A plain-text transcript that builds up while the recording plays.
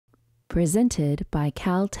presented by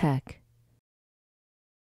Caltech.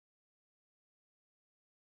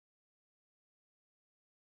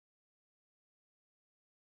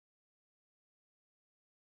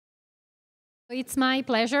 It's my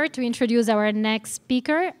pleasure to introduce our next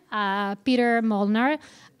speaker, Peter Molnar,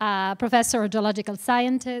 Professor of Geological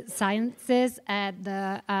Sciences at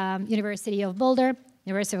the University of Boulder,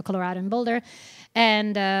 University of Colorado in Boulder,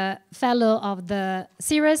 and fellow of the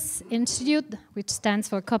CIRES Institute, which stands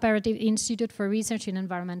for Cooperative Institute for Research in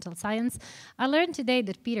Environmental Science. I learned today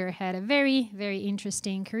that Peter had a very, very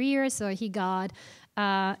interesting career. So he got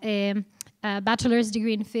a bachelor's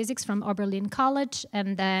degree in physics from Oberlin College,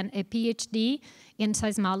 and then a PhD in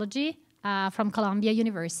seismology from Columbia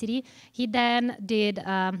University. He then did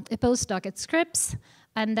a postdoc at Scripps,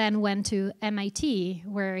 and then went to MIT,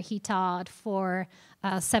 where he taught for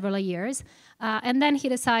several years. And then he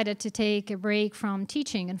decided to take a break from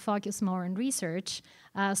teaching and focus more on research.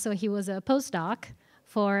 So he was a postdoc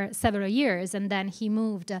for several years, and then he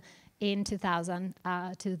moved in 2000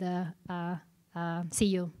 to the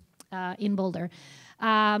CU. In Boulder.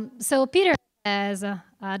 So Peter has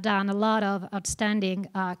done a lot of outstanding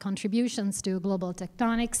contributions to global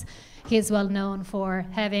tectonics. He's well known for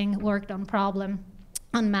having worked on problem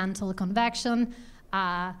on mantle convection,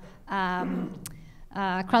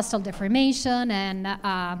 crustal deformation, and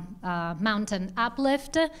mountain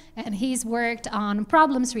uplift. And he's worked on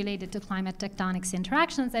problems related to climate tectonics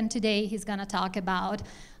interactions. And today he's going to talk about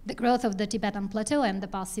the growth of the Tibetan Plateau and the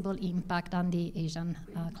possible impact on the Asian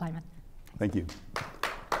climate. Thank you.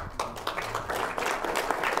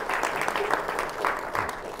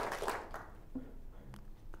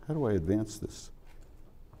 How do I advance this?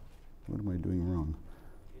 What am I doing wrong?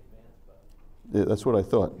 Yeah, that's what I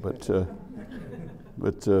thought, but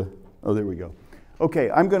oh, there we go. Okay,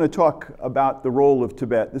 I'm going to talk about the role of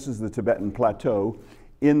Tibet. This is the Tibetan Plateau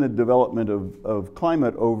in the development of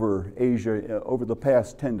climate over Asia over the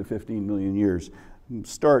past 10 to 15 million years. I'm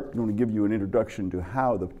going to give you an introduction to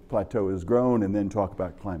how the plateau has grown and then talk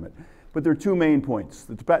about climate. But there are two main points.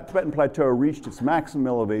 The Tibetan Plateau reached its maximum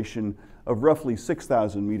elevation of roughly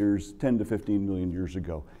 6,000 meters 10 to 15 million years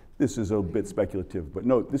ago. This is a bit speculative, but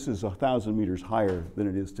note, this is 1,000 meters higher than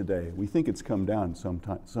it is today. We think it's come down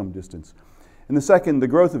some distance. And the second, the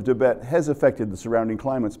growth of Tibet has affected the surrounding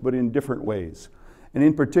climates, but in different ways. And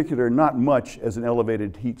in particular, not much as an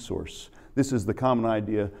elevated heat source. This is the common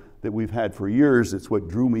idea that we've had for years. It's what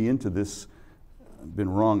drew me into this. I've been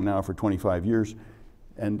wrong now for 25 years.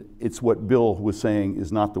 And it's what Bill was saying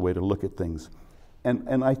is not the way to look at things.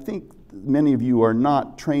 And I think many of you are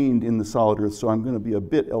not trained in the solid earth, so I'm going to be a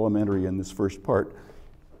bit elementary in this first part.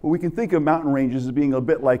 But we can think of mountain ranges as being a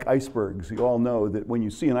bit like icebergs. You all know that when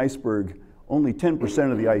you see an iceberg, only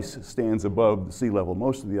 10% of the ice stands above the sea level.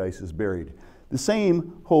 Most of the ice is buried. The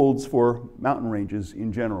same holds for mountain ranges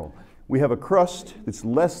in general. We have a crust that's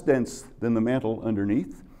less dense than the mantle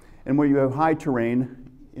underneath, and where you have high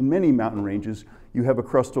terrain, in many mountain ranges, you have a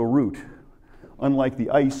crustal root. Unlike the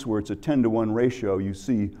ice, where it's a 10-to-1 ratio, you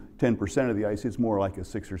see 10% of the ice, it's more like a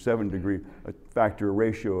 6 or 7 degree factor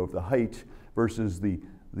ratio of the height versus the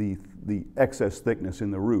excess thickness in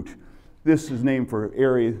the root. This is named for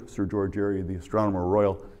Airy, Sir George Airy, the astronomer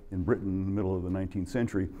royal in Britain in the middle of the 19th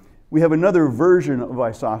century. We have another version of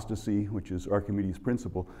isostasy, which is Archimedes'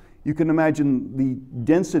 principle. You can imagine the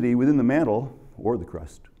density within the mantle, or the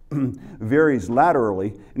crust, varies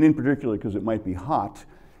laterally, and in particular because it might be hot.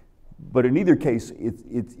 But in either case,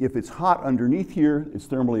 if it's hot underneath here, it's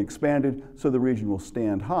thermally expanded, so the region will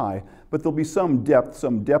stand high. But there'll be some depth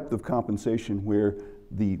of compensation where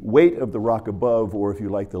the weight of the rock above, or if you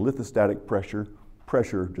like, the lithostatic pressure,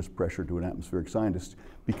 just pressure to an atmospheric scientist,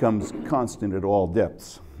 becomes constant at all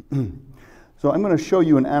depths. So I'm going to show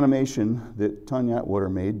you an animation that Tanya Atwater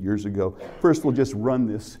made years ago. First, we'll just run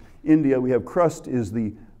this. India, we have crust is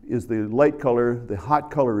the light color, the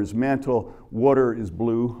hot color is mantle, water is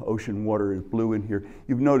blue, ocean water is blue in here.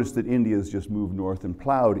 You've noticed that India has just moved north and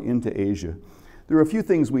plowed into Asia. There are a few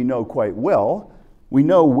things we know quite well. We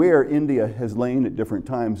know where India has lain at different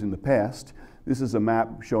times in the past. This is a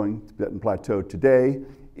map showing Tibetan Plateau today,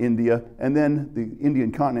 India, and then the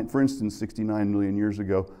Indian continent, for instance, 69 million years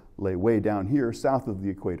ago, lay way down here, south of the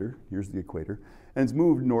equator. Here's the equator, and it's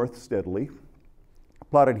moved north steadily.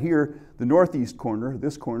 Plotted here, the northeast corner,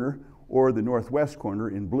 this corner, or the northwest corner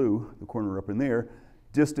in blue, the corner up in there,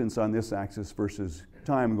 distance on this axis versus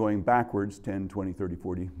time going backwards 10, 20, 30,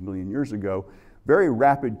 40 million years ago. Very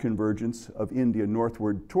rapid convergence of India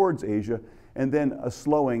northward towards Asia, and then a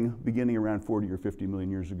slowing beginning around 40 or 50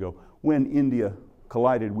 million years ago when India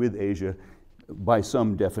collided with Asia by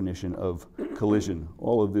some definition of collision.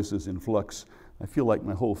 All of this is in flux. I feel like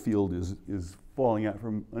my whole field is falling out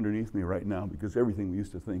from underneath me right now because everything we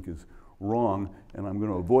used to think is wrong, and I'm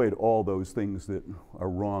going to avoid all those things that are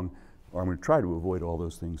wrong, or I'm going to try to avoid all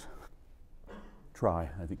those things. Try,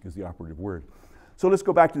 I think, is the operative word. So let's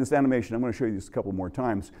go back to this animation. I'm going to show you this a couple more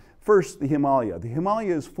times. First, the Himalaya. The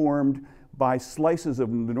Himalaya is formed by slices of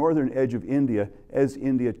the northern edge of India as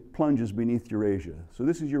India plunges beneath Eurasia. So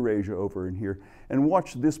this is Eurasia over in here. And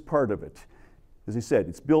watch this part of it. As I said,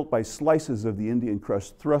 it's built by slices of the Indian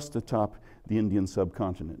crust thrust atop the Indian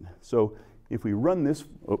subcontinent. So if we run this,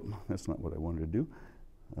 oh, that's not what I wanted to do.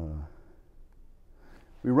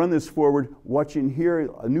 We run this forward, watch in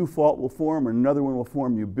here, a new fault will form, or another one will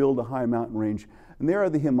form, you build a high mountain range. And there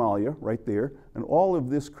are the Himalaya, right there, and all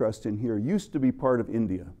of this crust in here used to be part of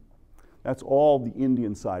India. That's all the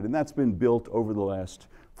Indian side, and that's been built over the last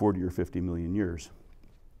 40 or 50 million years.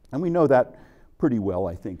 And we know that pretty well,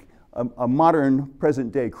 I think. A modern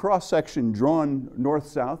present-day cross-section drawn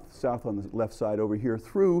north-south, south on the left side over here,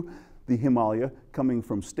 through the Himalaya, coming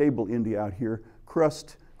from stable India out here,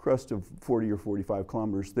 crust of 40 or 45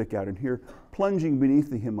 kilometers thick out in here, plunging beneath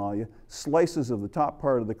the Himalaya. Slices of the top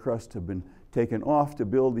part of the crust have been taken off to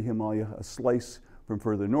build the Himalaya, a slice from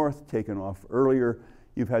further north taken off earlier.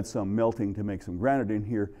 You've had some melting to make some granite in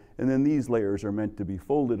here, and then these layers are meant to be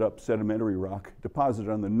folded up sedimentary rock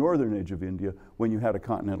deposited on the northern edge of India when you had a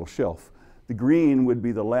continental shelf. The green would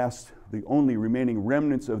be the only remaining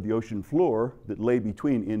remnants of the ocean floor that lay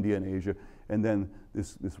between India and Asia, and then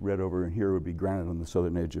this red over in here would be granite on the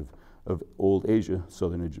southern edge of old Asia,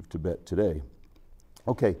 southern edge of Tibet today.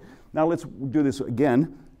 Okay, now let's do this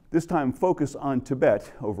again. This time focus on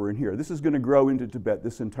Tibet over in here. This is going to grow into Tibet,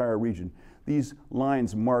 this entire region. These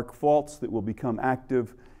lines mark faults that will become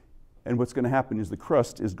active, and what's going to happen is the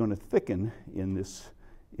crust is going to thicken in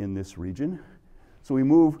this region. So we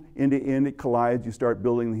move into it collides, you start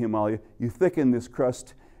building the Himalaya, you thicken this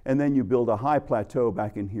crust, and then you build a high plateau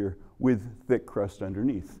back in here with thick crust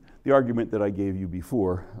underneath. The argument that I gave you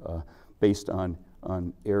before, based on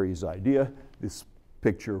Airy's idea, this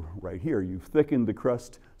picture right here, you've thickened the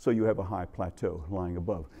crust so you have a high plateau lying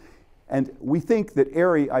above. And we think that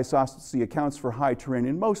Airy isostasy accounts for high terrain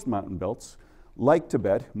in most mountain belts, like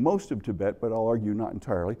Tibet, most of Tibet, but I'll argue not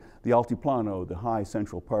entirely. The Altiplano, the high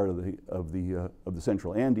central part of the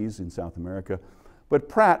central Andes in South America. But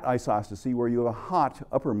Pratt isostasy, where you have a hot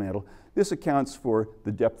upper mantle, this accounts for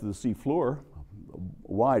the depth of the sea floor, a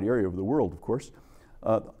wide area of the world, of course.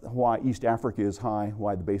 Why East Africa is high,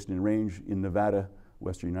 why the Basin and Range in Nevada,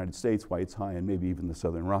 western United States, why it's high, and maybe even the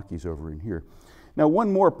southern Rockies over in here. Now,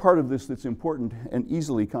 one more part of this that's important and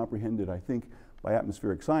easily comprehended, I think, by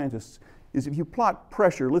atmospheric scientists is if you plot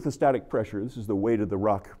pressure, lithostatic pressure, this is the weight of the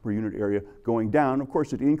rock per unit area going down, of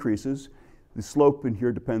course it increases. The slope in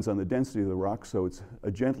here depends on the density of the rock, so it's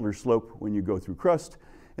a gentler slope when you go through crust,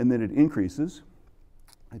 and then it increases.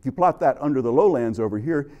 If you plot that under the lowlands over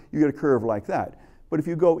here, you get a curve like that. But if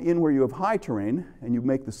you go in where you have high terrain and you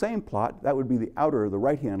make the same plot, that would be the outer, the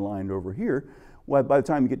right-hand line over here. Well, by the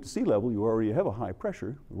time you get to sea level, you already have a high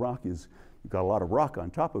pressure. The rock you've got a lot of rock on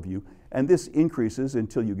top of you, and this increases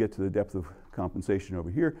until you get to the depth of compensation over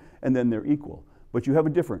here, and then they're equal. But you have a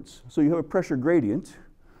difference. So you have a pressure gradient,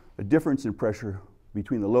 a difference in pressure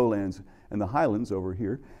between the lowlands and the highlands over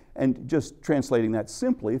here. And just translating that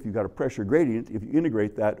simply, if you've got a pressure gradient, if you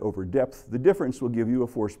integrate that over depth, the difference will give you a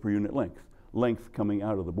force per unit length coming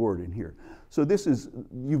out of the board in here. So this is,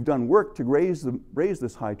 you've done work to raise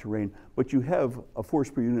this high terrain, but you have a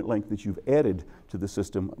force per unit length that you've added to the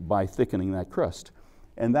system by thickening that crust.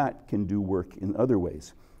 And that can do work in other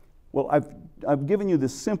ways. Well, I've given you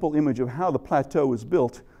this simple image of how the plateau is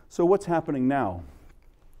built. So what's happening now?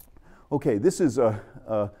 Okay, this is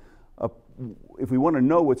if we want to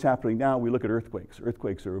know what's happening now, we look at earthquakes.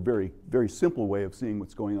 Earthquakes are a very, very simple way of seeing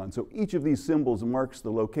what's going on. So each of these symbols marks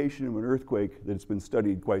the location of an earthquake that's been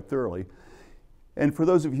studied quite thoroughly. And for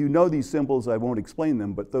those of you who know these symbols, I won't explain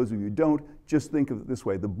them, but those of you who don't, just think of it this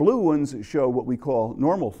way. The blue ones show what we call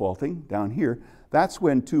normal faulting down here. That's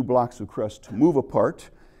when two blocks of crust move apart,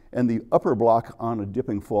 and the upper block on a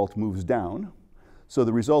dipping fault moves down. So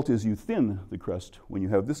the result is you thin the crust when you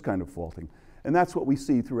have this kind of faulting. And that's what we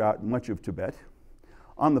see throughout much of Tibet.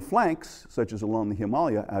 On the flanks, such as along the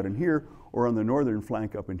Himalaya out in here, or on the northern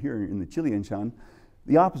flank up in here in the Chilianshan,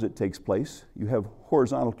 the opposite takes place. You have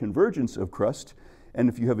horizontal convergence of crust, and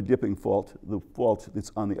if you have a dipping fault, the fault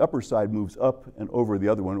that's on the upper side moves up and over the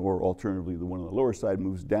other one, or alternatively, the one on the lower side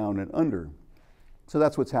moves down and under. So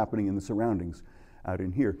that's what's happening in the surroundings out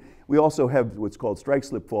in here. We also have what's called strike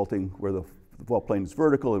slip faulting, where the fault plane is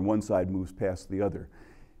vertical and one side moves past the other.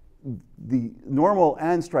 the normal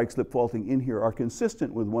and strike-slip faulting in here are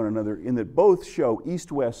consistent with one another in that both show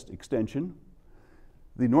east-west extension.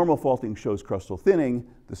 The normal faulting shows crustal thinning.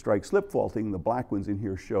 The strike-slip faulting, the black ones in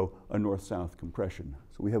here, show a north-south compression.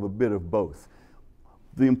 So we have a bit of both.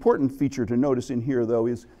 The important feature to notice in here, though,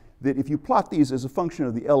 is that if you plot these as a function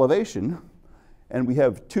of the elevation, and we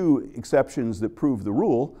have two exceptions that prove the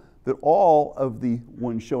rule, that all of the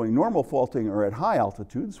ones showing normal faulting are at high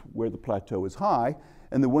altitudes, where the plateau is high,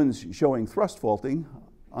 and the ones showing thrust faulting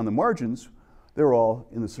on the margins, they're all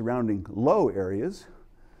in the surrounding low areas.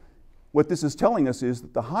 What this is telling us is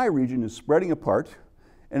that the high region is spreading apart,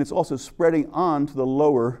 and it's also spreading on to the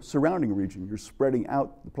lower surrounding region. You're spreading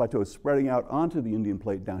out, the plateau is spreading out onto the Indian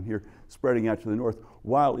plate down here, spreading out to the north,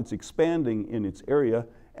 while it's expanding in its area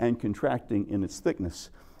and contracting in its thickness.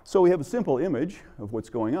 So we have a simple image of what's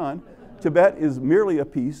going on. Tibet is merely a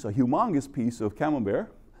piece, a humongous piece of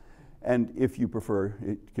camembert, and if you prefer,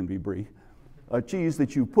 it can be brie, a cheese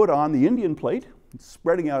that you put on the Indian plate, it's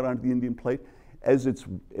spreading out onto the Indian plate. As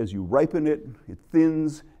you ripen it, it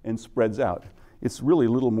thins and spreads out. It's really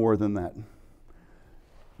little more than that.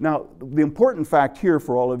 Now, the important fact here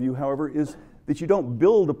for all of you, however, is that you don't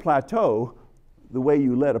build a plateau the way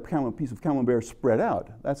you let a piece of camembert spread out.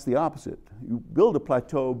 That's the opposite. You build a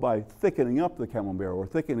plateau by thickening up the camembert or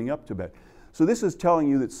thickening up Tibet. So this is telling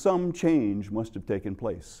you that some change must have taken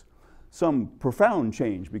place, some profound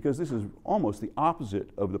change, because this is almost the opposite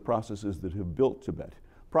of the processes that have built Tibet.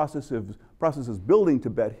 Processes building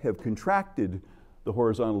Tibet have contracted the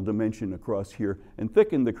horizontal dimension across here and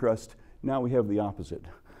thickened the crust. Now we have the opposite,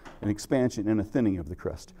 an expansion and a thinning of the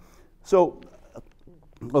crust. So,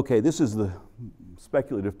 okay, this is the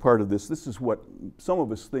speculative part of this. This is what some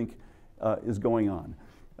of us think is going on.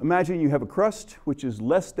 Imagine you have a crust which is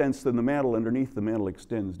less dense than the mantle underneath. The mantle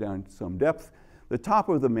extends down to some depth. The top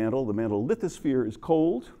of the mantle lithosphere, is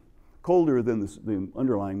cold, colder than the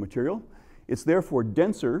underlying material. It's therefore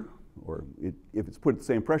denser, or if it's put at the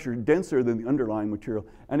same pressure, denser than the underlying material,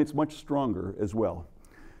 and it's much stronger as well.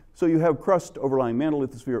 So you have crust overlying mantle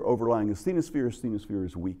lithosphere, overlying a asthenosphere. Asthenosphere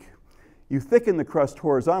is weak. You thicken the crust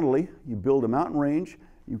horizontally, you build a mountain range,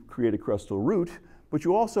 you create a crustal root, but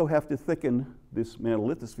you also have to thicken this mantle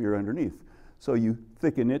lithosphere underneath. So you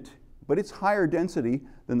thicken it, but it's higher density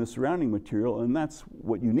than the surrounding material, and that's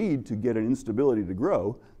what you need to get an instability to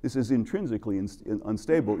grow. This is intrinsically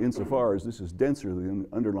unstable insofar as this is denser than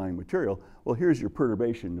the underlying material. Well, here's your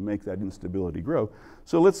perturbation to make that instability grow.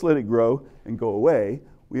 So let's let it grow and go away.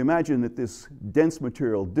 We imagine that this dense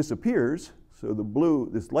material disappears. So the blue,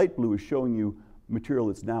 this light blue, is showing you material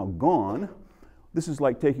that's now gone. This is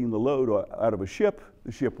like taking the load out of a ship.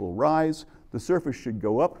 The ship will rise. The surface should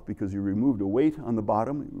go up because you removed a weight on the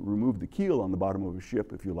bottom. You removed the keel on the bottom of a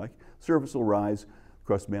ship, if you like. Surface will rise.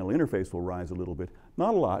 Crust-mantle interface will rise a little bit.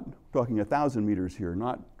 Not a lot. We're talking 1,000 meters here,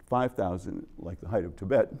 not 5,000 like the height of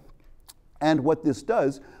Tibet. And what this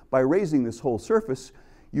does, by raising this whole surface,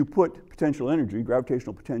 you put potential energy,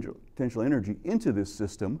 gravitational potential energy into this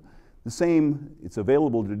system. The same, it's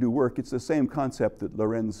available to do work. It's the same concept that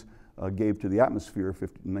Lorentz gave to the atmosphere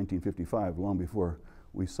in 1955, long before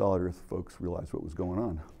we solid Earth folks realized what was going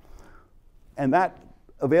on. And that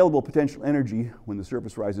available potential energy, when the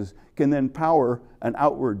surface rises, can then power an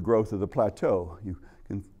outward growth of the plateau. You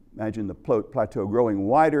can imagine the plateau growing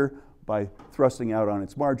wider by thrusting out on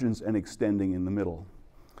its margins and extending in the middle.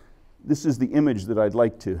 This is the image that I'd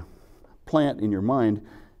like to plant in your mind,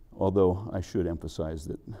 although I should emphasize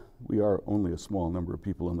that we are only a small number of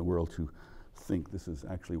people in the world who think this is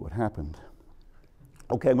actually what happened.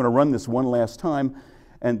 Okay, I'm going to run this one last time,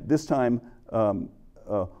 and this time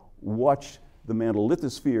watch the mantle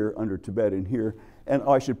lithosphere under Tibet in here. And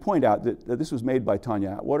I should point out that this was made by Tanya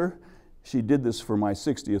Atwater. She did this for my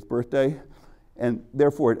 60th birthday, and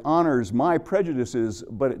therefore it honors my prejudices,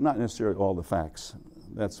 but not necessarily all the facts.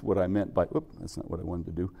 That's what I meant by, whoop, that's not what I wanted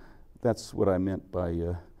to do. That's what I meant by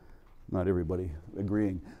not everybody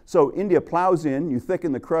agreeing. So India plows in, you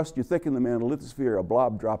thicken the crust, you thicken the mantle lithosphere, a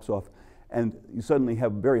blob drops off, and you suddenly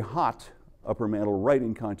have very hot upper mantle right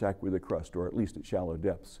in contact with the crust, or at least at shallow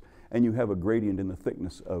depths. And you have a gradient in the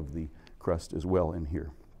thickness of the crust as well in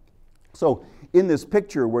here. So in this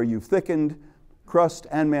picture where you've thickened crust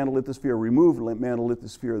and mantle lithosphere, removed mantle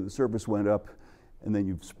lithosphere, the surface went up, and then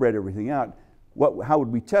you've spread everything out. How would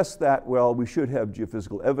we test that? Well, we should have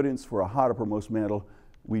geophysical evidence for a hot uppermost mantle.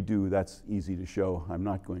 We do. That's easy to show. I'm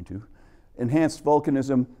not going to. Enhanced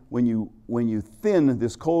volcanism, when you thin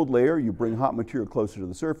this cold layer, you bring hot material closer to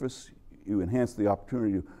the surface, you enhance the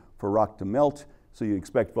opportunity for rock to melt, so you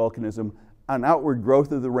expect volcanism. An outward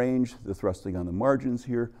growth of the range, the thrusting on the margins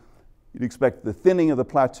here. You'd expect the thinning of the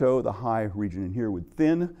plateau, the high region in here would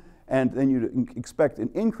thin, And then you'd expect an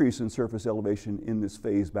increase in surface elevation in this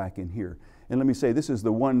phase back in here. And let me say, this is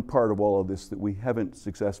the one part of all of this that we haven't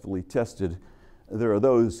successfully tested. There are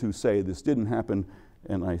those who say this didn't happen,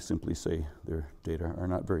 and I simply say their data are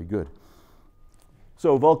not very good.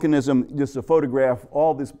 So volcanism, just a photograph,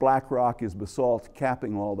 all this black rock is basalt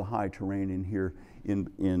capping all the high terrain in here in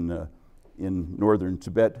northern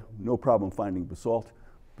Tibet. No problem finding basalt,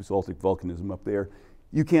 basaltic volcanism up there.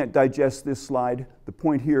 You can't digest this slide. The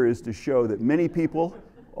point here is to show that many people,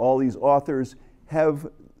 all these authors, have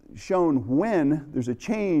shown when there's a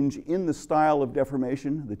change in the style of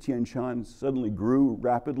deformation. The Tian Shan suddenly grew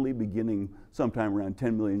rapidly beginning sometime around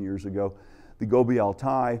 10 million years ago. The Gobi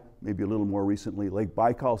Altai, maybe a little more recently. Lake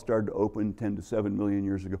Baikal started to open 10 to 7 million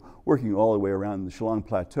years ago, working all the way around. The Shillong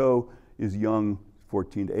Plateau is young,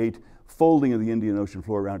 14 to 8. Folding of the Indian Ocean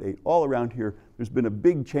floor around 8. All around here, there's been a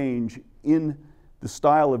big change in the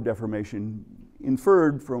style of deformation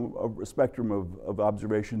inferred from a spectrum of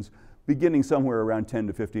observations beginning somewhere around 10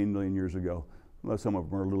 to 15 million years ago. Well, some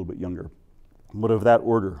of them are a little bit younger, but of that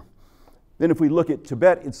order. Then if we look at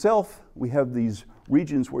Tibet itself, we have these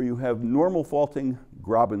regions where you have normal faulting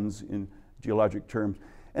grabens in geologic terms,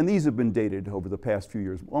 and these have been dated over the past few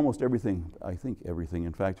years. Almost everything, I think everything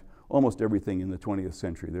in fact, almost everything in the 20th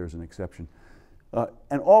century, there's an exception.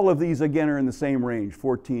 And all of these again are in the same range,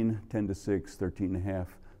 14, 10 to 6, 13 and a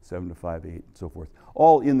half, 7 to 5, 8, and so forth.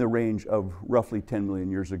 All in the range of roughly 10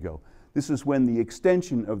 million years ago. This is when the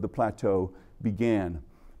extension of the plateau began.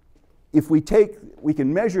 If we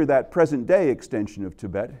can measure that present day extension of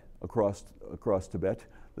Tibet, across Tibet,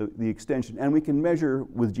 the extension, and we can measure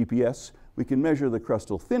with GPS, we can measure the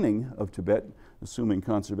crustal thinning of Tibet, assuming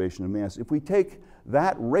conservation of mass. If we take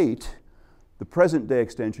that rate, the present day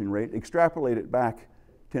extension rate, extrapolate it back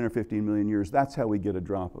 10 or 15 million years, that's how we get a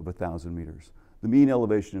drop of 1,000 meters. The mean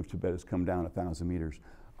elevation of Tibet has come down 1,000 meters.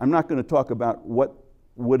 I'm not going to talk about what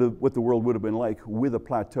the world would have been like with a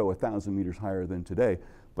plateau 1,000 meters higher than today,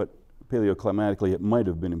 but paleoclimatically it might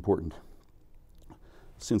have been important.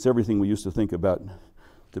 Since everything we used to think about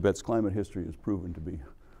Tibet's climate history is proven to be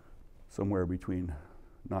somewhere between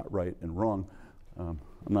not right and wrong, I'm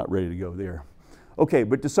not ready to go there. Okay,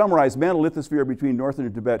 but to summarize, mantle lithosphere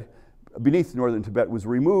beneath northern Tibet was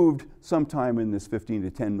removed sometime in this 15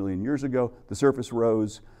 to 10 million years ago. The surface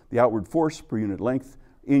rose, the outward force per unit length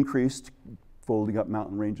increased, folding up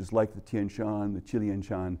mountain ranges like the Tian Shan, the Chilian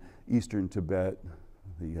Shan, eastern Tibet,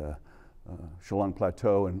 the Shillong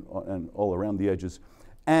Plateau, and all around the edges.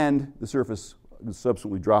 And the surface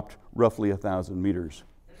subsequently dropped roughly 1,000 meters.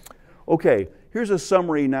 Okay, here's a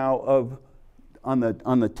summary now of on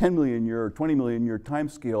the 10 million year or 20 million year time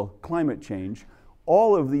scale climate change.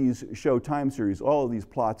 All of these show time series. All of these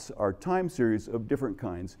plots are time series of different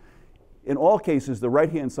kinds. In all cases, the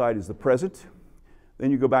right-hand side is the present. Then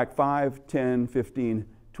you go back 5, 10, 15,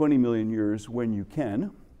 20 million years when you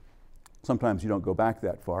can. Sometimes you don't go back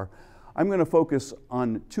that far. I'm going to focus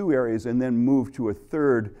on two areas and then move to a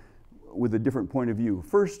third with a different point of view.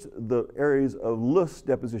 First, the areas of loess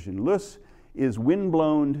deposition. Loess is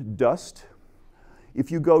wind-blown dust. If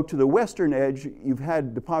you go to the western edge, you've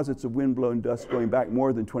had deposits of wind-blown dust going back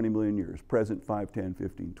more than 20 million years. Present 5, 10,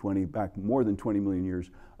 15, 20, back more than 20 million years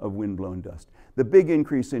of wind-blown dust. The big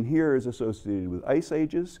increase in here is associated with ice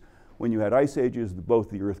ages. When you had ice ages, both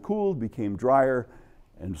the earth cooled, became drier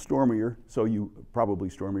and stormier, so you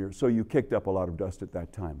kicked up a lot of dust at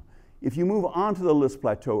that time. If you move onto the Loess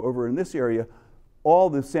Plateau over in this area, all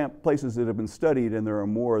the places that have been studied, and there are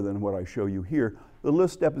more than what I show you here, the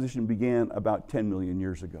Loess deposition began about 10 million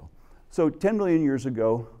years ago. So 10 million years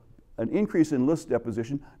ago, an increase in Loess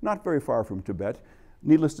deposition, not very far from Tibet.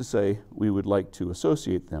 Needless to say, we would like to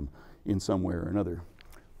associate them in some way or another.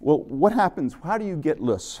 Well, what happens? How do you get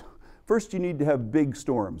Loess? First, you need to have big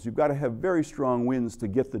storms. You've got to have very strong winds to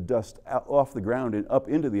get the dust off the ground and up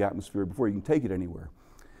into the atmosphere before you can take it anywhere.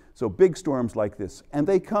 So big storms like this, and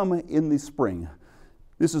they come in the spring.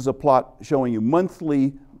 This is a plot showing you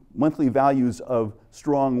monthly values of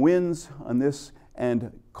strong winds on this,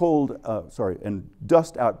 and and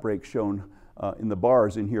dust outbreaks shown in the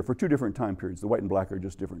bars in here for two different time periods. The white and black are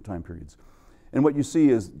just different time periods. And what you see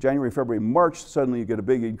is January, February, March, suddenly you get a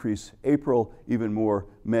big increase, April, even more,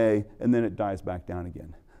 May, and then it dies back down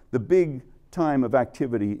again. The big time of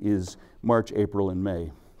activity is March, April, and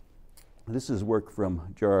May. This is work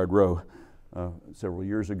from Gerard Rowe several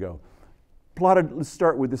years ago. Let's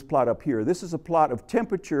start with this plot up here. This is a plot of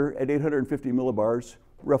temperature at 850 millibars,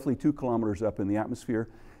 roughly 2 kilometers up in the atmosphere.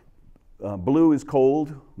 Blue is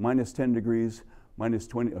cold, minus 10 degrees, minus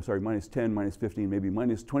 10, minus 15, maybe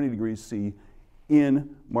minus 20 degrees C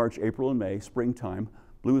in March, April, and May, springtime.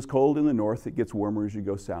 Blue is cold in the north. It gets warmer as you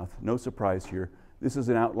go south. No surprise here. This is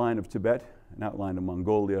an outline of Tibet, an outline of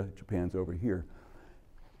Mongolia. Japan's over here.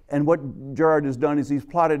 And what Gerard has done is he's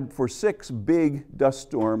plotted for 6 big dust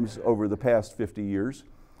storms over the past 50 years,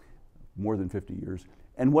 more than 50 years.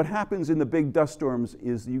 And what happens in the big dust storms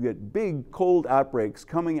is you get big cold outbreaks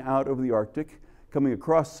coming out of the Arctic, coming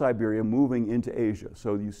across Siberia, moving into Asia.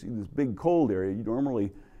 So you see this big cold area.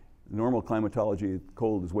 Normal climatology,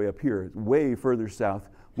 cold is way up here. It's way further south,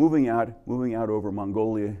 moving out over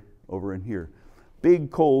Mongolia, over in here.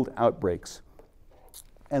 Big cold outbreaks.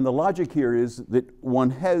 And the logic here is that one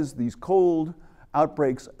has these cold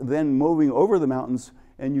outbreaks then moving over the mountains,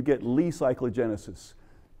 and you get Lee cyclogenesis.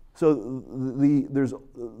 So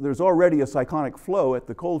there's already a cyclonic flow at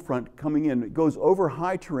the cold front coming in. It goes over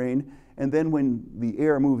high terrain, and then when the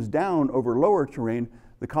air moves down over lower terrain,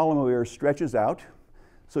 the column of air stretches out.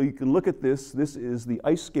 So you can look at this. This is the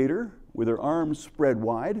ice skater with her arms spread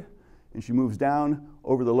wide, and she moves down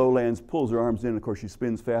over the lowlands, pulls her arms in. Of course, she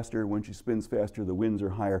spins faster. When she spins faster, the winds are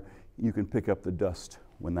higher. You can pick up the dust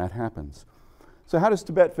when that happens. So how does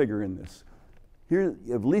Tibet figure in this? Here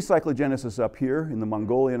you have Lee cyclogenesis up here in the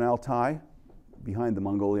Mongolian Altai, behind the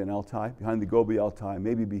Mongolian Altai, behind the Gobi Altai,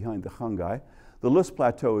 maybe behind the Khangai. The Lus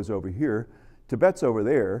Plateau is over here. Tibet's over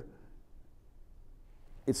there.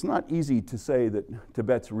 It's not easy to say that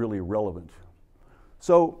Tibet's really relevant.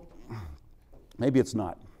 So maybe it's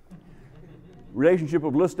not. Relationship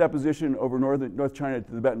of Lus deposition over North China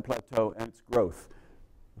to the Tibetan Plateau and its growth.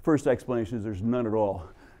 The first explanation is there's none at all.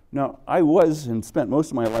 Now, I was and spent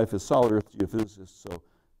most of my life as solid earth geophysicist, so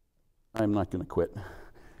I'm not going to quit.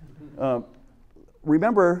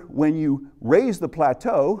 Remember, when you raise the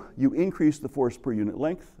plateau, you increase the force per unit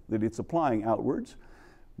length that it's applying outwards.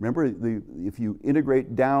 Remember, if you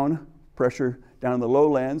integrate down pressure down in the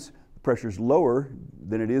lowlands, the pressure's lower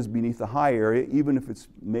than it is beneath the high area, even if it's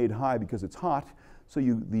made high because it's hot. So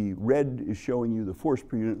the red is showing you the force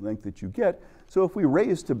per unit length that you get. So if we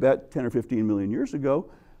raised Tibet 10 or 15 million years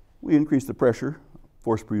ago, we increased the pressure,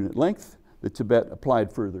 force per unit length, that Tibet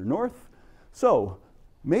applied further north. So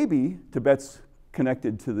maybe Tibet's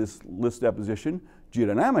connected to this Lus deposition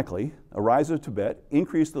geodynamically. A rise of Tibet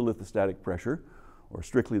increased the lithostatic pressure, or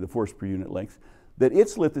strictly the force per unit length, that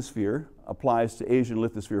its lithosphere applies to Asian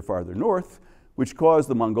lithosphere farther north, which caused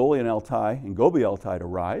the Mongolian Altai and Gobi Altai to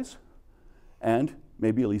rise, and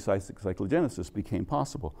maybe Lee cyclogenesis became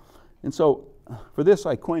possible. And so for this,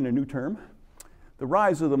 I coined a new term. The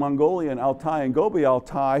rise of the Mongolian Altai and Gobi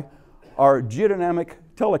Altai are geodynamic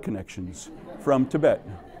teleconnections from Tibet.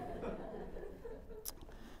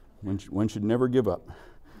 One should never give up.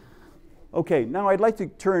 Okay, now I'd like to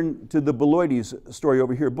turn to the Boloides story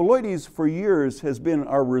over here. Boloides for years has been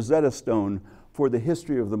our Rosetta Stone for the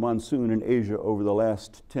history of the monsoon in Asia over the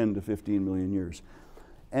last 10 to 15 million years.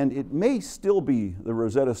 And it may still be the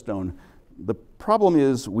Rosetta Stone. The problem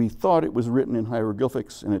is we thought it was written in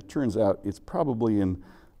hieroglyphics, and it turns out it's probably in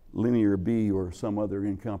Linear B or some other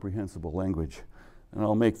incomprehensible language. And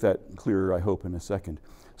I'll make that clearer, I hope, in a second.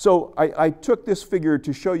 So I took this figure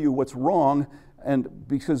to show you what's wrong, and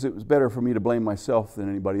because it was better for me to blame myself than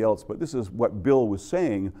anybody else, but this is what Bill was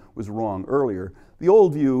saying was wrong earlier. The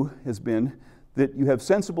old view has been that you have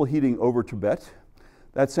sensible heating over Tibet.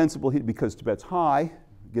 That sensible heat, because Tibet's high,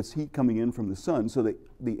 gets heat coming in from the sun, so that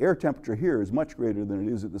the air temperature here is much greater than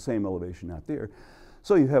it is at the same elevation out there.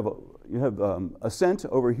 So you have ascent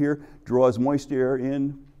over here, draws moist air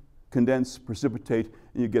in, condense, precipitate,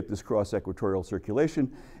 and you get this cross-equatorial circulation.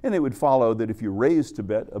 And it would follow that if you raise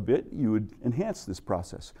Tibet a bit, you would enhance this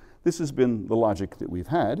process. This has been the logic that we've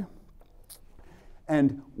had.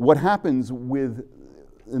 And what happens with,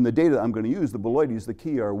 in the data I'm going to use, the Boloides, the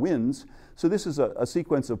key are winds. So this is a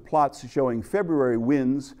sequence of plots showing February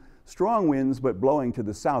winds, strong winds, but blowing to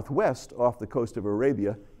the southwest off the coast of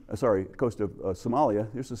Arabia, coast of Somalia.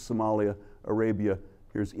 This is Somalia, Arabia.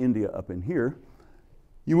 Here's India up in here.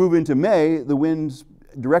 You move into May, the wind's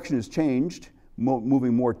direction has changed,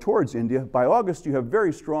 moving more towards India. By August, you have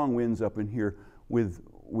very strong winds up in here with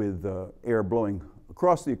air blowing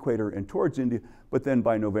across the equator and towards India, but then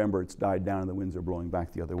by November, it's died down and the winds are blowing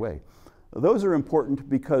back the other way. Those are important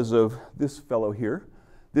because of this fellow here.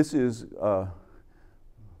 This is, I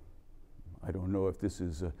don't know if this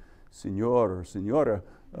is Signor or Signora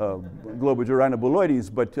Globigerina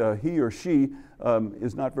Boloides, but he or she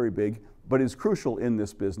is not very big, but is crucial in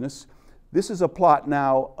this business. This is a plot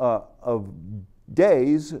now of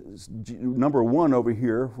days. Number 1 over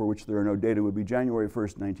here, for which there are no data, would be January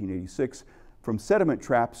 1st, 1986, from sediment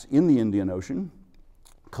traps in the Indian Ocean,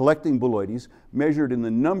 collecting Boloides, measured in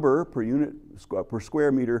the number per unit, per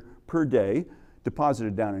square meter per day,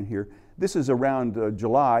 deposited down in here. This is around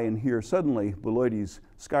July, and here suddenly Bouloides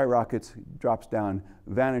skyrockets, drops down,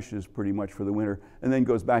 vanishes pretty much for the winter, and then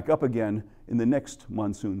goes back up again in the next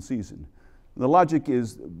monsoon season. The logic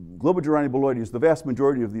is Globigerina bouloides, the vast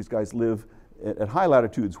majority of these guys live at high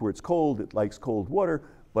latitudes where it's cold, it likes cold water,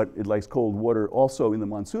 but it likes cold water also in the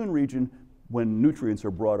monsoon region when nutrients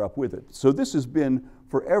are brought up with it. So this has been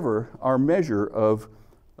forever our measure of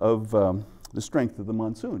the strength of the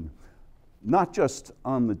monsoon. Not just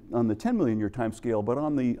on the 10 million year time scale, but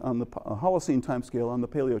on the Holocene time scale, on the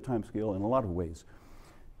Paleo time scale in a lot of ways.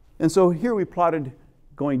 And so here we plotted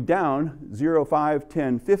going down 0, 5,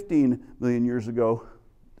 10, 15 million years ago,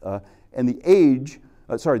 and the age,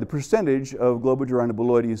 the percentage of Globigerina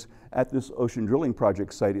bouloides at this ocean drilling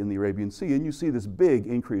project site in the Arabian Sea. And you see this big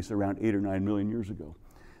increase around 8 or 9 million years ago.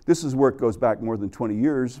 This is work goes back more than 20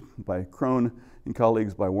 years by Krohn and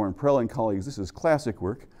colleagues, by Warren Perell and colleagues. This is classic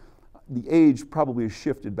work. The age probably has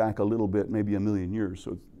shifted back a little bit, maybe a million years.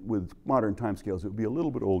 So with modern timescales, it would be a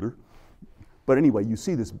little bit older. But anyway, you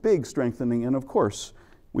see this big strengthening, and of course,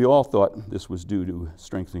 we all thought this was due to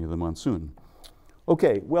strengthening of the monsoon.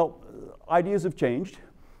 Okay, well, ideas have changed.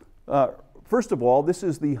 First of all, this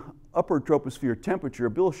is the upper troposphere temperature.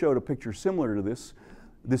 Bill showed a picture similar to this.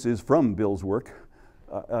 This is from Bill's work.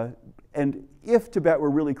 And if Tibet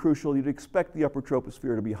were really crucial, you'd expect the upper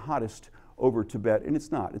troposphere to be hottest over Tibet, and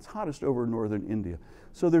it's not. It's hottest over northern India.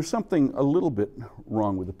 So there's something a little bit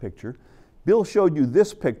wrong with the picture. Bill showed you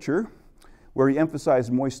this picture where he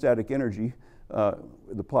emphasized moist static energy.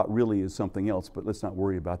 The plot really is something else, but let's not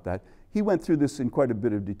worry about that. He went through this in quite a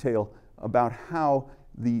bit of detail about how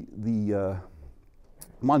the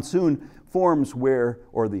monsoon forms where,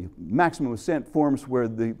 or the maximum ascent forms where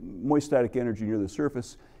the moist static energy near the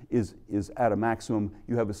surface is at a maximum.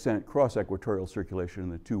 You have ascent cross-equatorial circulation in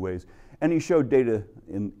the two ways. And he showed data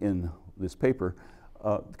in this paper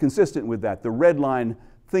consistent with that. The red line,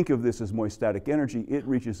 think of this as moist static energy. It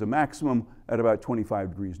reaches a maximum at about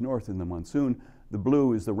 25 degrees north in the monsoon. The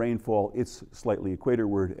blue is the rainfall. It's slightly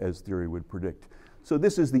equatorward, as theory would predict. So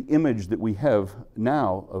this is the image that we have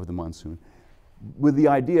now of the monsoon, with the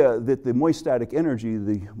idea that the moist static energy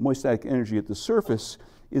at the surface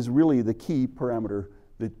is really the key parameter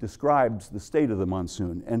that describes the state of the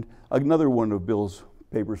monsoon. And another one of Bill's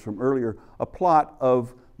papers from earlier, a plot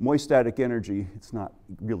of moist static energy. It's not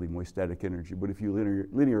really moist static energy, but if you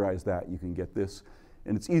linearize that, you can get this.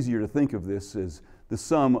 And it's easier to think of this as the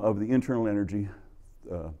sum of the internal energy,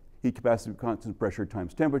 heat capacity, constant pressure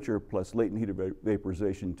times temperature, plus latent heat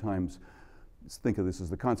vaporization times, think of this as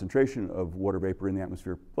the concentration of water vapor in the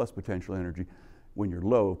atmosphere plus potential energy. When you're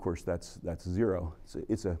low, of course, that's zero.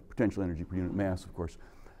 It's a potential energy per unit mass, of course.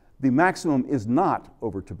 The maximum is not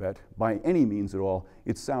over Tibet by any means at all.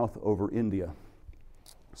 It's south over India.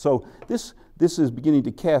 So this is beginning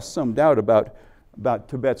to cast some doubt about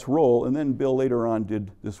Tibet's role. And then Bill later on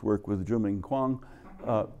did this work with Zhuming Kwang,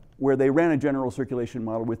 where they ran a general circulation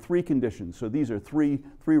model with 3 conditions. So these are three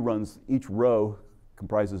runs. Each row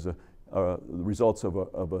comprises the results of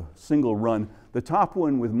a single run. The top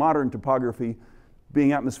one with modern topography,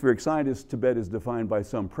 being atmospheric scientists, Tibet is defined by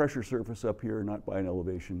some pressure surface up here, not by an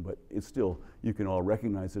elevation, but it's still, you can all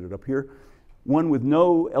recognize it up here. One with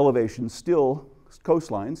no elevation, still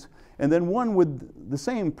coastlines, and then one with the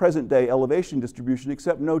same present day elevation distribution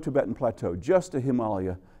except no Tibetan plateau, just a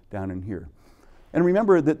Himalaya down in here. And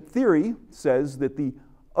remember that theory says that the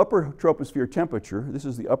upper troposphere temperature, this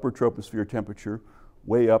is the upper troposphere temperature,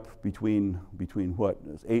 way up between what,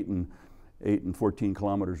 8 and 14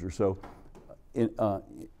 kilometers or so,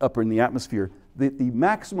 up in the atmosphere. The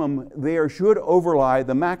maximum there should overlie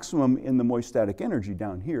the maximum in the moist static energy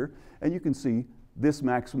down here, and you can see this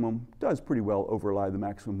maximum does pretty well overlie the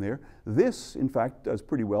maximum there. This, in fact, does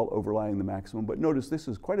pretty well overlying the maximum, but notice this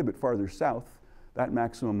is quite a bit farther south. That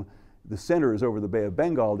maximum, the center is over the Bay of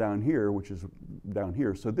Bengal down here, which is down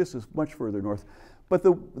here, so this is much further north. But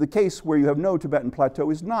the case where you have no Tibetan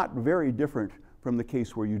plateau is not very different from the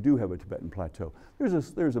case where you do have a Tibetan plateau.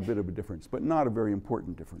 There's a bit of a difference, but not a very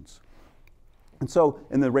important difference.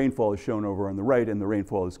 And the rainfall is shown over on the right, and the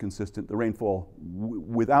rainfall is consistent. The rainfall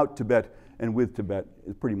without Tibet and with Tibet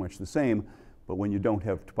is pretty much the same, but when you don't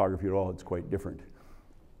have topography at all, it's quite different.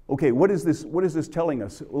 Okay, what is this telling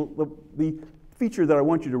us? Well, the feature that I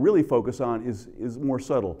want you to really focus on is more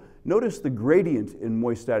subtle. Notice the gradient in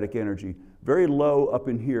moist static energy, very low up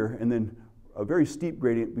in here, and then a very steep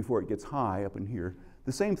gradient before it gets high up in here.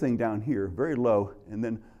 The same thing down here, very low, and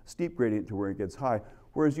then steep gradient to where it gets high,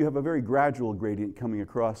 whereas you have a very gradual gradient coming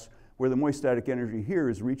across where the moist static energy here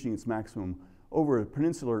is reaching its maximum over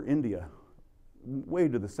peninsular India, way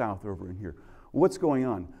to the south over in here. What's going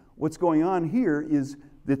on? what's going on here is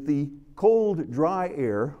that the cold, dry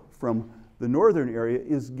air from the northern area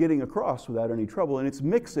is getting across without any trouble, and it's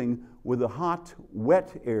mixing with the hot,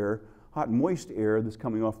 wet air, hot, moist air that's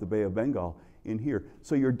coming off the Bay of Bengal in here.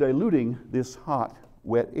 So you're diluting this hot,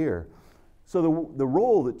 wet air. So the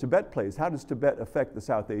role that Tibet plays, how does Tibet affect the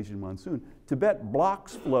South Asian monsoon? Tibet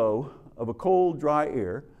blocks flow of a cold, dry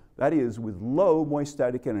air, that is, with low moist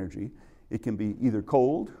static energy. It can be either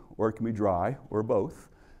cold, or it can be dry, or both.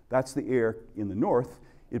 That's the air in the north.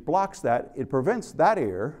 It blocks that. It prevents that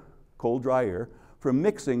air, cold, dry air, from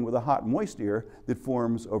mixing with the hot, moist air that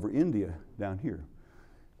forms over India down here.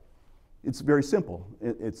 It's very simple.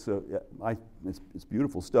 It's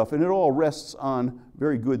beautiful stuff, and it all rests on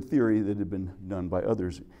very good theory that had been done by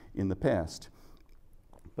others in the past.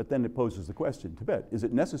 But then it poses the question, Tibet, is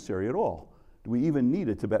it necessary at all? Do we even need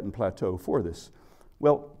a Tibetan plateau for this?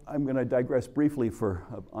 Well, I'm going to digress briefly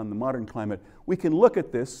on the modern climate. We can look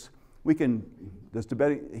at this. Does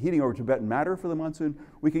heating over Tibet matter for the monsoon?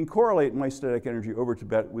 We can correlate moist static energy over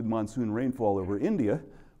Tibet with monsoon rainfall over India,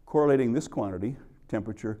 correlating this quantity,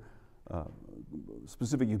 temperature,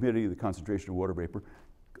 specific humidity, the concentration of water vapor,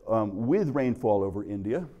 with rainfall over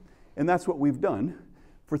India. And that's what we've done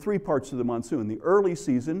for 3 parts of the monsoon: the early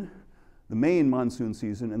season, the main monsoon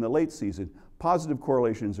season, and the late season. Positive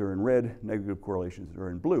correlations are in red, negative correlations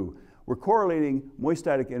are in blue. We're correlating moist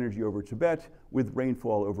static energy over Tibet with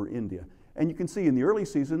rainfall over India. And you can see in the early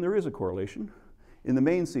season there is a correlation. In the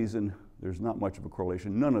main season, there's not much of a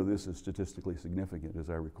correlation. None of this is statistically significant,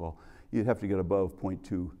 as I recall. You'd have to get above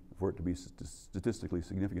 0.2 for it to be statistically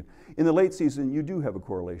significant. In the late season, you do have a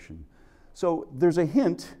correlation. So there's a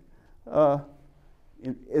hint,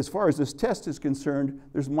 as far as this test is concerned,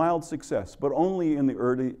 there's mild success, but only in the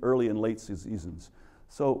early and late seasons.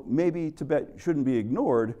 So maybe Tibet shouldn't be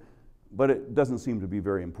ignored, but it doesn't seem to be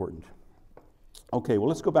very important. Okay, well,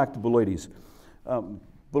 let's go back to Bouloides.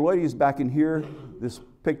 Bouloides back in here, this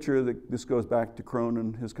picture, this goes back to Krohn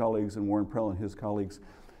and his colleagues and Warren Prell and his colleagues.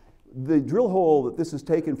 The drill hole that this is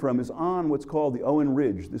taken from is on what's called the Owen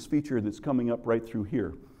Ridge, this feature that's coming up right through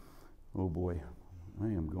here. Oh boy, I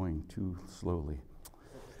am going too slowly.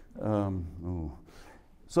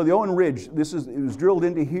 So the Owen Ridge, it was drilled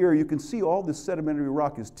into here. You can see all this sedimentary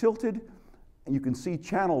rock is tilted, and you can see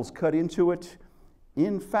channels cut into it.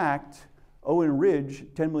 In fact, Owen Ridge,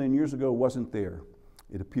 10 million years ago, wasn't there,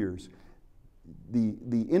 it appears.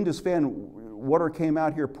 The Indus fan water came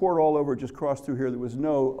out here, poured all over, just crossed through here. There was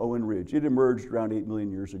no Owen Ridge. It emerged around 8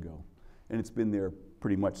 million years ago, and it's been there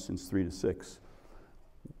pretty much since 3 to 6.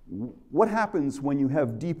 What happens when you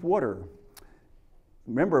have deep water?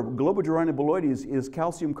 Remember, Globigerina bouloides is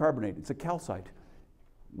calcium carbonate. It's a calcite.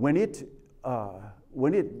 When it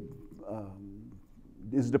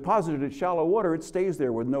is deposited at shallow water, it stays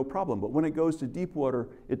there with no problem. But when it goes to deep water,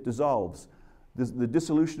 it dissolves. The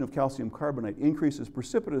dissolution of calcium carbonate increases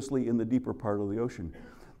precipitously in the deeper part of the ocean.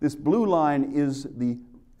 This blue line is the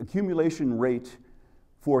accumulation rate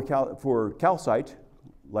for calcite,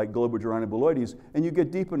 like Globigerina bouloides, and you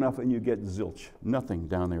get deep enough and you get zilch, nothing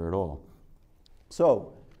down there at all.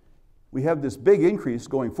 So we have this big increase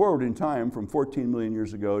going forward in time from 14 million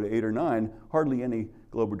years ago to 8 or 9, hardly any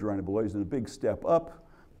Globigerina bouloides, and a big step up,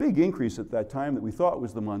 big increase at that time that we thought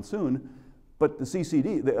was the monsoon. But the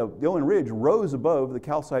CCD, the Owen Ridge, rose above the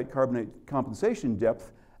calcite carbonate compensation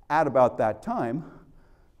depth at about that time.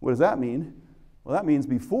 What does that mean? Well, that means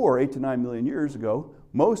before 8 to 9 million years ago,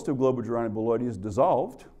 most of Globigerina bouloides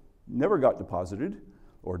dissolved, never got deposited,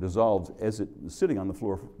 or dissolved as it was sitting on the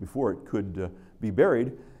floor before it could be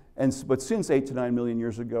buried. But since 8 to 9 million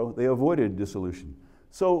years ago, they avoided dissolution.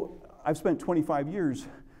 So I've spent 25 years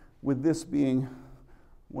with this being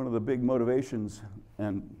one of the big motivations,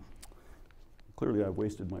 and clearly I've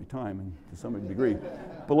wasted my time to some degree.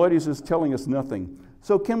 Bouloides is telling us nothing.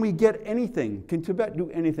 So can we get anything? Can Tibet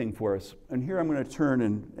do anything for us? And here I'm going to turn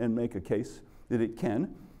and make a case that it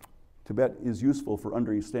can. Tibet is useful for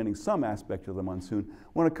understanding some aspect of the monsoon. I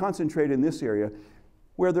want to concentrate in this area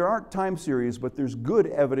where there aren't time series, but there's good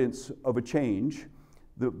evidence of a change.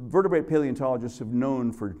 The vertebrate paleontologists have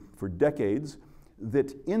known for decades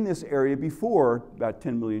that in this area before about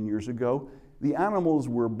 10 million years ago, the animals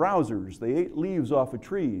were browsers. They ate leaves off of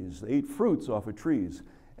trees. They ate fruits off of trees.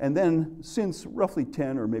 And then since roughly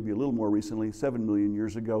 10 or maybe a little more recently, 7 million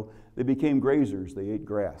years ago, they became grazers. They ate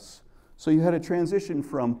grass. So you had a transition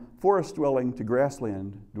from forest-dwelling to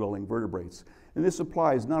grassland-dwelling vertebrates. And this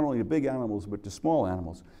applies not only to big animals, but to small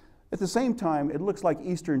animals. At the same time, it looks like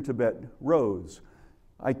eastern Tibet rose.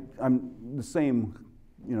 I'm the same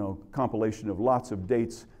compilation of lots of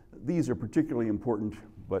dates. These are particularly important,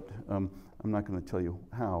 but I'm not going to tell you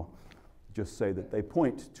how. just say that they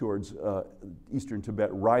point towards eastern Tibet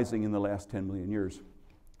rising in the last 10 million years.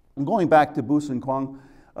 And going back to Busan Kwang,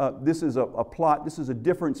 this is a plot, this is a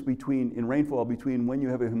difference in rainfall between when you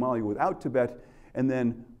have a Himalaya without Tibet and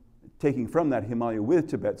then taking from that Himalaya with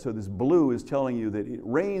Tibet. So this blue is telling you that it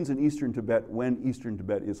rains in eastern Tibet when eastern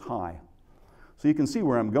Tibet is high. So you can see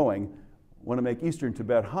where I'm going. Want to make eastern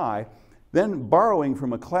Tibet high. Then borrowing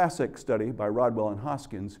from a classic study by Rodwell and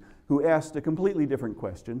Hoskins, who asked a completely different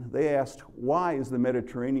question. They asked, why is the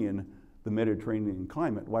Mediterranean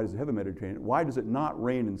climate? Why does it have a Mediterranean? Why does it not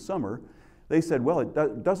rain in summer? They said, well,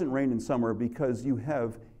 it doesn't rain in summer because you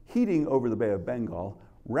have heating over the Bay of Bengal,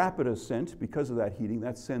 rapid ascent because of that heating,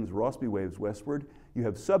 that sends Rossby waves westward. You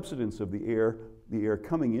have subsidence of the air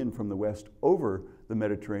coming in from the west over the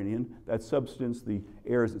Mediterranean. That subsidence, the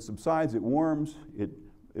air as it subsides, it warms, it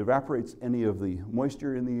evaporates any of the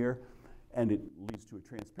moisture in the air, and it leads to a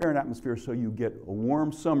transparent atmosphere, so you get a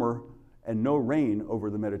warm summer and no rain over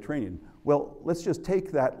the Mediterranean. Well, let's just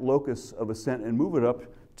take that locus of ascent and move it up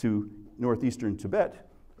to northeastern Tibet,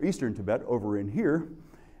 or eastern Tibet, over in here.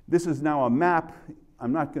 This is now a map.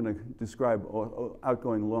 I'm not going to describe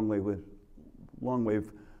outgoing long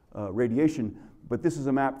wave radiation, but this is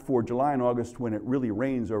a map for July and August when it really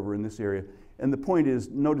rains over in this area. And the point is,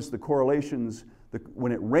 notice the correlations.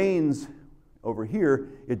 When it rains over here,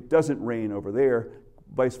 it doesn't rain over there.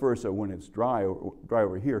 Vice versa, when it's dry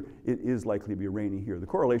over here, it is likely to be rainy here. The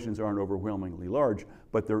correlations aren't overwhelmingly large,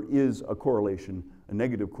 but there is a correlation, a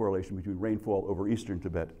negative correlation between rainfall over eastern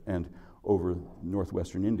Tibet and over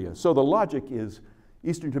northwestern India. So the logic is,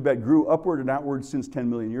 eastern Tibet grew upward and outward since 10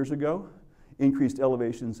 million years ago. Increased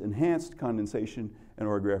elevations enhanced condensation and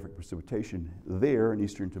orographic precipitation there in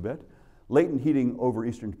eastern Tibet. Latent heating over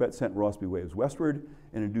eastern Tibet sent Rossby waves westward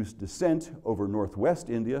and induced descent over northwest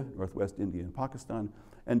India and Pakistan,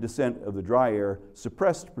 and descent of the dry air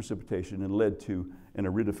suppressed precipitation and led to an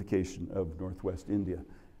aridification of northwest India.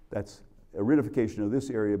 That's aridification of this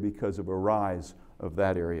area because of a rise of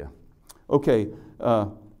that area. Okay,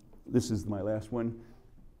 this is my last one.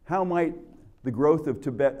 How might the growth of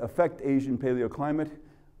Tibet affect Asian paleoclimate?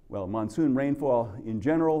 Well, monsoon rainfall in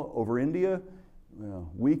general over India,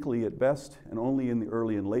 weekly at best, and only in the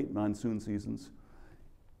early and late monsoon seasons.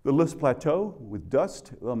 The List Plateau with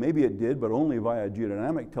dust, well, maybe it did, but only via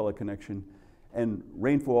geodynamic teleconnection, and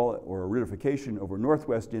rainfall or aridification over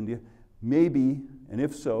northwest India, maybe, and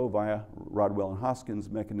if so, via Rodwell and Hoskins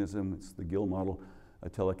mechanism, it's the Gill model, a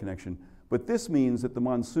teleconnection. But this means that the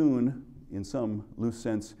monsoon, in some loose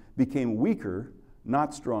sense, became weaker,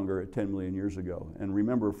 not stronger at 10 million years ago. And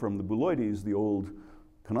remember, from the Bouloides, the old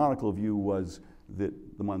canonical view was that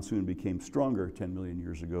the monsoon became stronger 10 million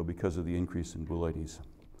years ago because of the increase in Bouloides.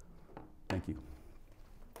 Thank you.